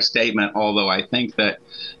generally fair statement, although I think that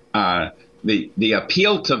the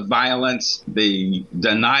appeal to violence, the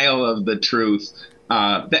denial of the truth,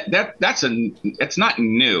 it's not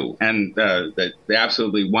new. And the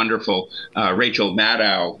absolutely wonderful Rachel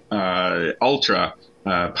Maddow Ultra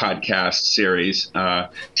podcast series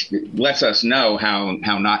lets us know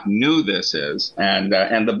how not new this is. And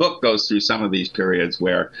the book goes through some of these periods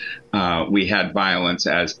where we had violence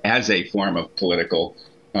as a form of political,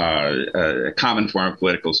 a common form of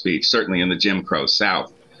political speech, certainly in the Jim Crow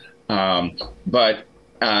South. But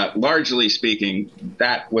largely speaking,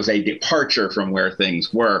 that was a departure from where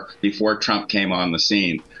things were before Trump came on the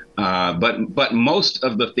scene. But most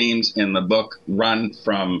of the themes in the book run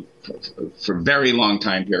for very long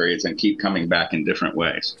time periods and keep coming back in different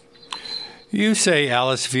ways. You say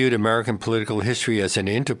Alice viewed American political history as an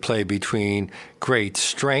interplay between great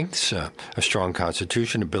strengths, a strong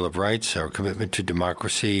Constitution, a Bill of Rights, our commitment to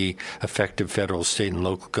democracy, effective federal, state, and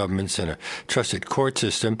local governments, and a trusted court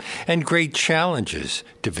system, and great challenges,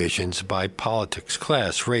 divisions by politics,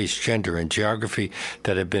 class, race, gender, and geography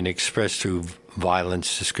that have been expressed through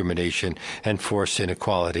violence, discrimination, and forced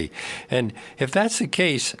inequality. And if that's the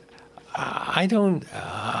case, I don't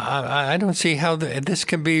see how this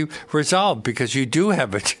can be resolved, because you do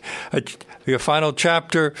have your final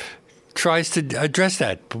chapter tries to address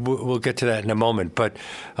that. We'll get to that in a moment. But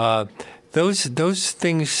those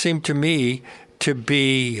things seem to me to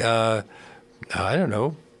be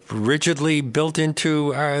rigidly built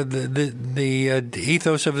into the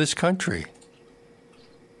ethos of this country.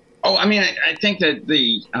 Oh, I mean, I think that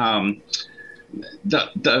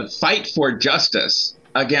the fight for justice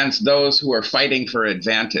against those who are fighting for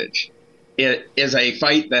advantage, it is a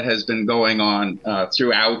fight that has been going on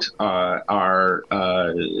throughout our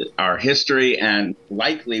history and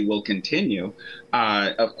likely will continue.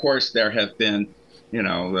 Of course, there have been,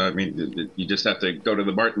 you just have to go to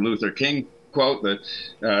the Martin Luther King quote that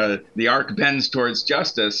the arc bends towards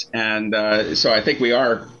justice, and so I think we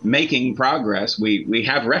are making progress. We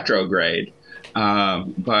have retrograde,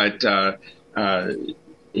 but I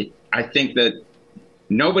think that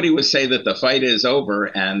nobody would say that the fight is over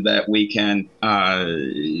and that we can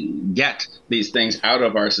get these things out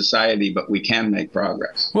of our society, but we can make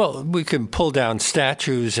progress. Well, we can pull down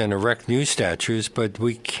statues and erect new statues, but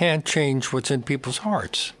we can't change what's in people's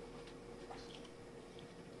hearts.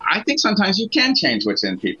 I think sometimes you can change what's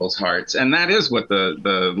in people's hearts, and that is what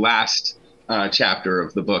the last chapter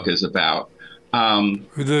of the book is about.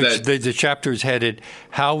 The chapter is headed,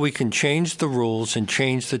 How We Can Change the Rules and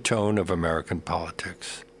Change the Tone of American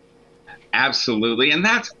Politics. Absolutely. And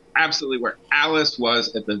that's absolutely where Alice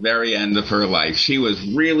was at the very end of her life. She was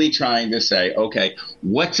really trying to say, okay,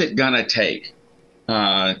 what's it going to take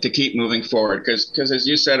to keep moving forward? Because as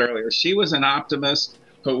you said earlier, she was an optimist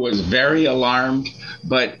who was very alarmed,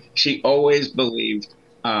 but she always believed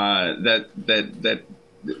that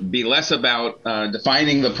be less about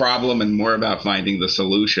defining the problem and more about finding the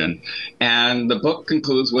solution. And the book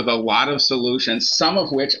concludes with a lot of solutions, some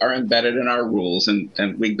of which are embedded in our rules. And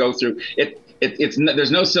we go through it.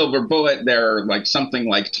 There's no silver bullet. There are something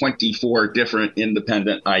like 24 different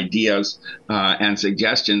independent ideas and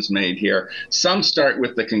suggestions made here. Some start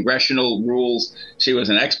with the congressional rules. She was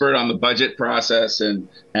an expert on the budget process and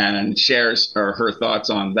shares her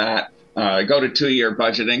thoughts on that. Go to 2-year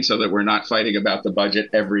budgeting so that we're not fighting about the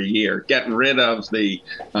budget every year. Get rid of the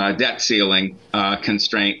debt ceiling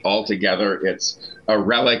constraint altogether. It's a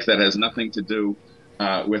relic that has nothing to do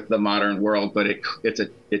with the modern world, but it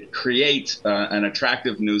creates an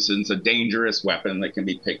attractive nuisance, a dangerous weapon that can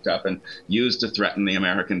be picked up and used to threaten the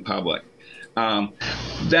American public.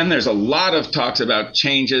 Then there's a lot of talks about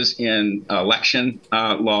changes in election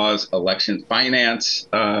laws, election finance,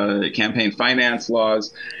 campaign finance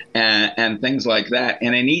laws, and things like that.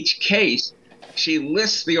 And in each case, she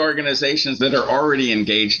lists the organizations that are already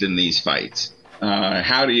engaged in these fights.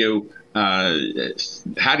 How do you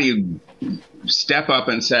step up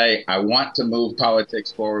and say, I want to move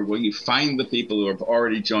politics forward? Well, you find the people who have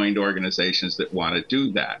already joined organizations that want to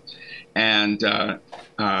do that. And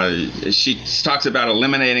she talks about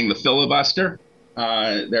eliminating the filibuster.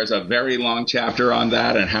 There's a very long chapter on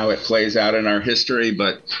that and how it plays out in our history.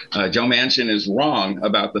 But Joe Manchin is wrong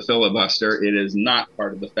about the filibuster. It is not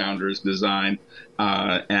part of the founders' design.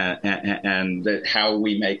 And how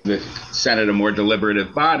we make the Senate a more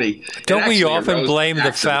deliberative body. Don't we often blame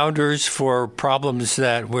the founders for problems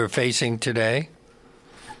that we're facing today?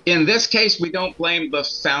 In this case, we don't blame the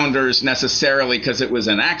founders necessarily because it was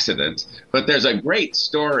an accident. But there's a great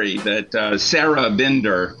story that Sarah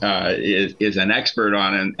Binder is an expert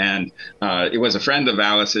on, and it was a friend of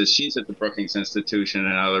Alice's. She's at the Brookings Institution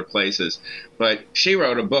and other places. But she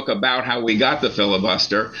wrote a book about how we got the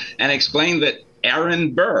filibuster and explained that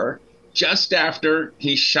Aaron Burr, just after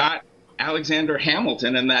he shot Alexander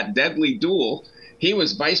Hamilton in that deadly duel, he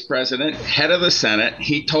was vice president, head of the Senate.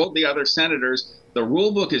 He told the other senators, the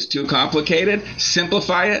rule book is too complicated,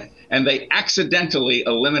 simplify it. And they accidentally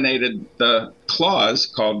eliminated the clause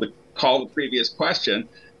called the call the previous question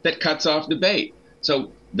that cuts off debate.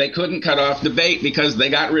 So they couldn't cut off debate because they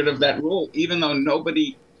got rid of that rule, even though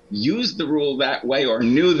nobody used the rule that way or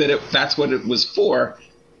knew that that's what it was for.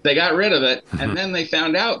 They got rid of it, and then they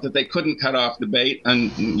found out that they couldn't cut off debate.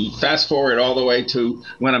 And fast forward all the way to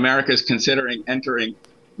when America's considering entering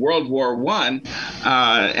World War I,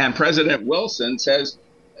 and President Wilson says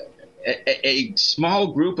a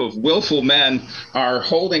small group of willful men are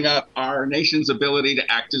holding up our nation's ability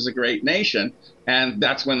to act as a great nation. And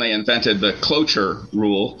that's when they invented the cloture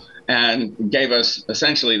rule and gave us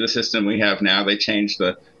essentially the system we have now. They changed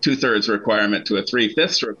the 2/3 requirement to a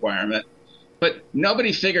 3/5 requirement. But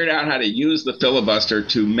nobody figured out how to use the filibuster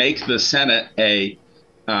to make the Senate a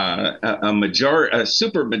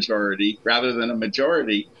supermajority rather than a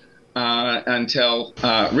majority until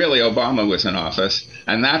really Obama was in office.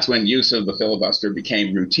 And that's when use of the filibuster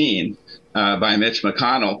became routine by Mitch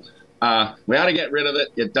McConnell. We ought to get rid of it.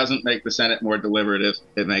 It doesn't make the Senate more deliberative.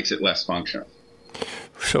 It makes it less functional.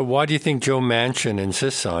 So why do you think Joe Manchin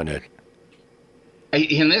insists on it?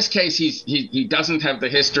 In this case, he doesn't have the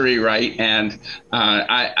history right, and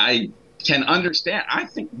I can understand. I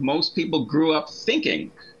think most people grew up thinking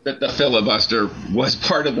that the filibuster was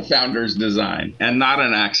part of the founders' design and not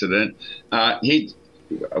an accident. We'd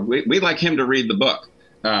like him to read the book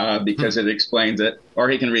because it explains it, or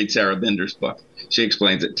he can read Sarah Binder's book. She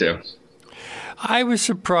explains it too. I was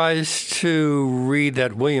surprised to read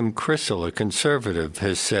that William Kristol, a conservative,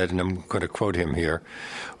 has said, and I'm going to quote him here,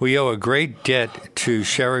 "We owe a great debt to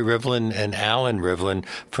Sherry Rivlin and Alan Rivlin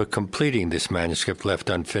for completing this manuscript left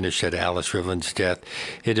unfinished at Alice Rivlin's death.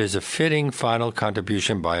 It is a fitting final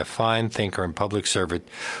contribution by a fine thinker and public servant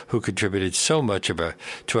who contributed so much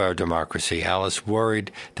to our democracy. Alice worried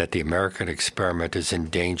that the American experiment is in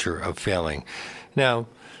danger of failing." Now,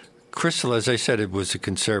 Kristol, as I said, it was a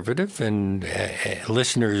conservative, and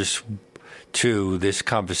listeners to this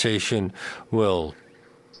conversation will,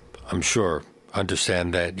 I'm sure,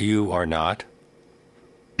 understand that you are not.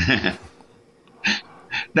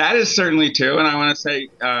 That is certainly true. And I want to say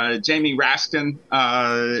Jamie Raskin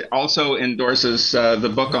also endorses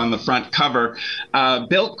the book on the front cover.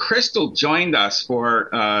 Bill Kristol joined us for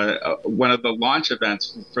one of the launch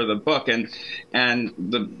events for the book. And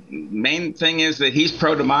the main thing is that he's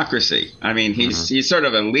pro-democracy. I mean, he's sort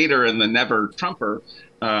of a leader in the never-Trumper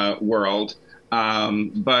world.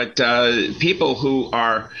 But people who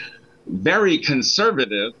are very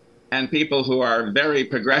conservative and people who are very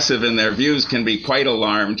progressive in their views can be quite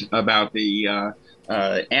alarmed about the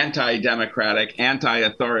anti-democratic,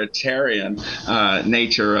 anti-authoritarian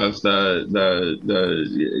nature of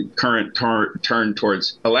the current turn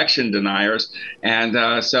towards election deniers.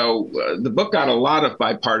 And so the book got a lot of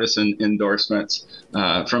bipartisan endorsements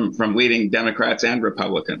from leading Democrats and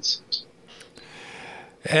Republicans.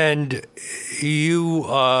 And you,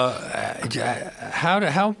 how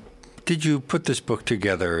did you put this book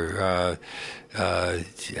together? How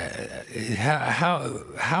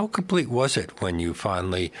complete was it when you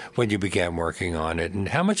began working on it, and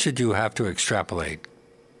how much did you have to extrapolate?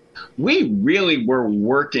 We really were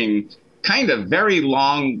working kind of very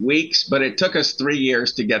long weeks, but it took us 3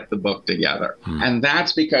 years to get the book together. And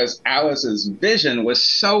that's because Alice's vision was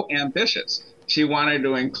so ambitious. She wanted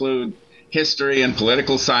to include history and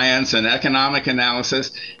political science and economic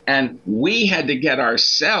analysis. And we had to get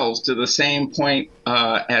ourselves to the same point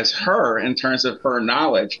as her in terms of her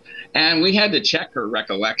knowledge. And we had to check her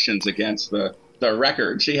recollections against the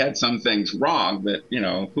record. She had some things wrong that,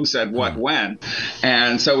 who said what when.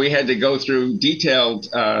 And so we had to go through detailed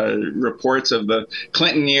reports of the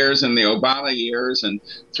Clinton years and the Obama years and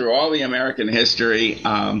through all the American history.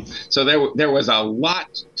 So there was a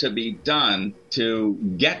lot to be done to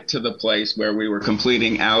get to the place where we were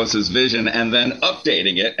completing Alice's vision and then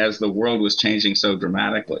updating it as the world was changing so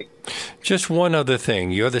dramatically. Just one other thing.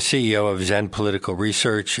 You're the CEO of Zen Political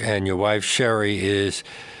Research, and your wife, Sherry, is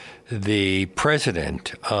the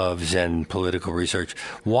president of Zen Political Research.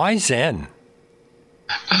 Why Zen?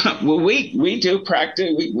 Well, we do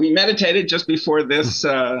practice. We meditated just before this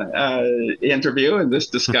interview and this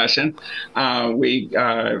discussion. We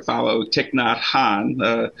follow Thich Nhat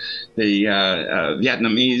Hanh, the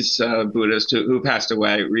Vietnamese Buddhist who passed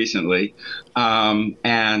away recently,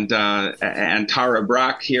 and Tara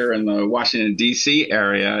Brach here in the Washington, D.C.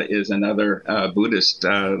 area is another Buddhist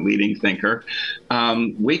leading thinker.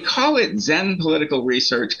 We call it Zen Political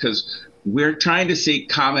Research because we're trying to seek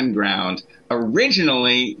common ground.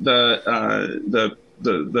 Originally, the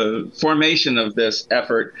formation of this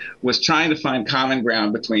effort was trying to find common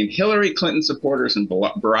ground between Hillary Clinton supporters and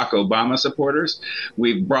Barack Obama supporters.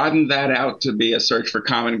 We've broadened that out to be a search for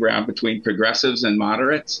common ground between progressives and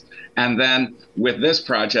moderates. And then with this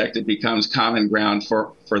project, it becomes common ground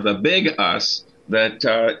for the big us that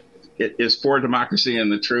it is for democracy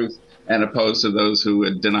and the truth and opposed to those who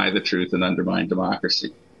would deny the truth and undermine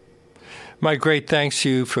democracy. My great thanks to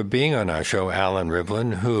you for being on our show, Alan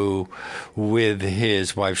Rivlin, who, with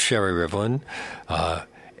his wife Sherry Rivlin,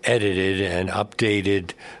 edited and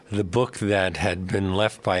updated the book that had been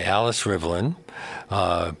left by Alice Rivlin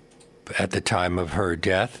at the time of her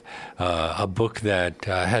death, a book that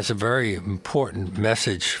has a very important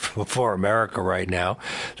message for America right now.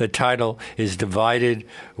 The title is Divided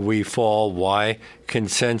We Fall, Why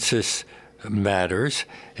Consensus Matters,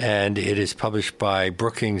 and it is published by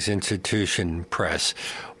Brookings Institution Press.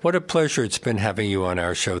 What a pleasure it's been having you on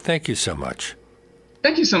our show. Thank you so much.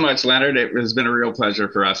 Thank you so much, Leonard. It has been a real pleasure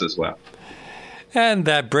for us as well. And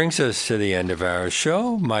that brings us to the end of our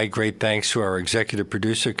show. My great thanks to our executive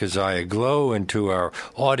producer, Keziah Glow, and to our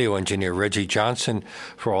audio engineer, Reggie Johnson,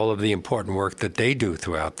 for all of the important work that they do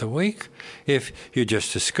throughout the week. If you're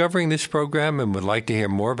just discovering this program and would like to hear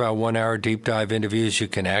more about 1 hour deep dive interviews, you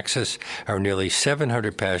can access our nearly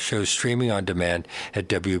 700 past shows streaming on demand at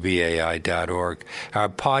WBAI.org. Our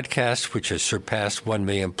podcast, which has surpassed 1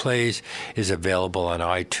 million plays, is available on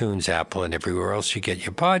iTunes, Apple, and everywhere else you get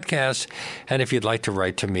your podcasts. And if you'd like to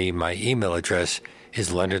write to me, my email address is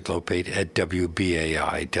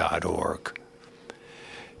leonardlopate@WBAI.org.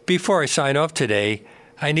 Before I sign off today,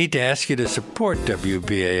 I need to ask you to support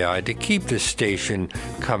WBAI to keep this station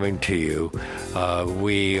coming to you.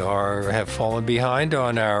 We have fallen behind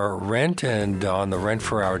on our rent and on the rent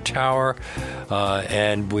for our tower,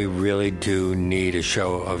 and we really do need a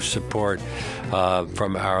show of support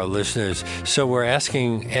from our listeners. So we're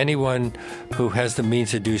asking anyone who has the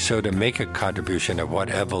means to do so to make a contribution at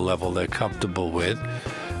whatever level they're comfortable with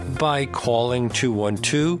by calling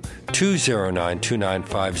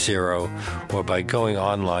 212-209-2950 or by going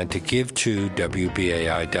online to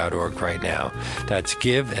give2wbai.org right now. That's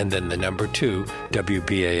give and then the number 2,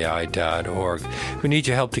 wbai.org. We need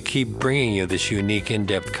your help to keep bringing you this unique,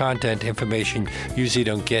 in-depth content, information you usually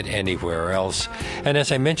don't get anywhere else. And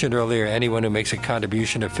as I mentioned earlier, anyone who makes a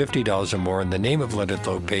contribution of $50 or more in the name of Leonard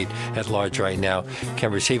Lopate at large right now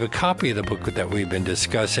can receive a copy of the book that we've been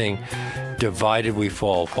discussing. Divided we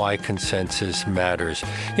fall, why consensus matters.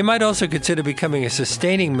 You might also consider becoming a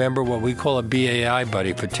sustaining member, what we call a BAI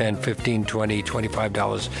buddy, for $10, $15, $20,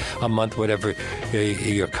 $25 a month, whatever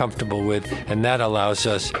you're comfortable with. And that allows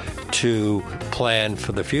us to plan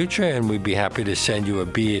for the future, and we'd be happy to send you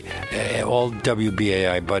all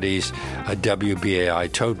WBAI buddies a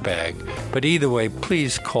WBAI tote bag. But either way,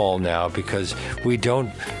 please call now, because we don't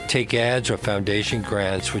take ads or foundation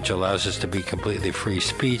grants, which allows us to be completely free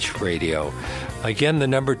speech radio. Again, the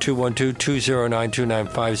number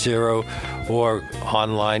 212-209-2950, or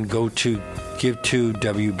online, go to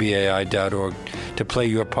give2wbai.org to play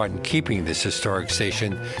your part in keeping this historic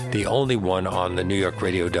station, the only one on the New York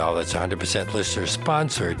radio dial that's 100%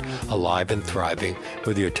 listener-sponsored, alive and thriving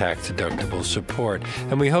with your tax-deductible support.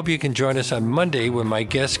 And we hope you can join us on Monday when my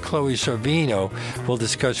guest, Chloe Sorvino, will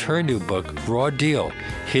discuss her new book, Raw Deal,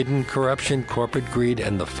 Hidden Corruption, Corporate Greed,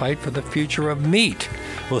 and the Fight for the Future of Meat.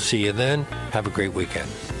 We'll see you then. Have a great weekend.